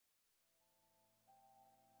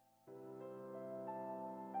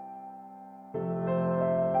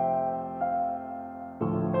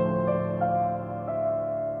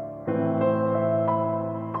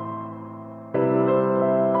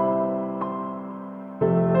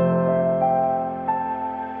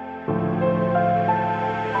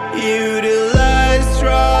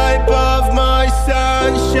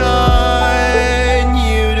shine.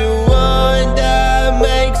 You're the one that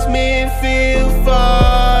makes me feel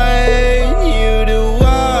fine. You're the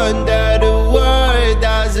one that the world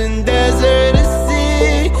doesn't desert to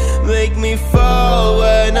see. Make me fall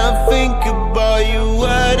when I think about you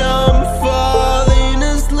when I'm falling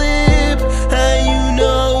asleep. And you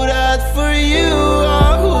know that for you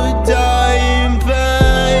I would die in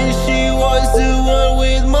pain. She was the one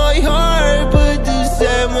with my heart, but the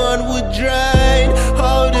same one would drain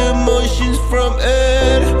all the emotions from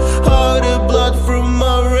it, all the blood from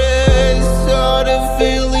my wrist, all the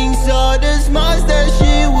feelings, all the smiles that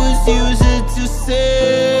she was used to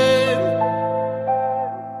save.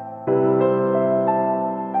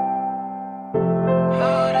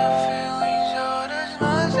 All the feelings, all the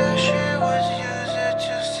smiles that she was used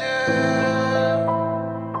to save.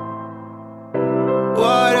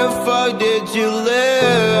 Why the fuck did you live?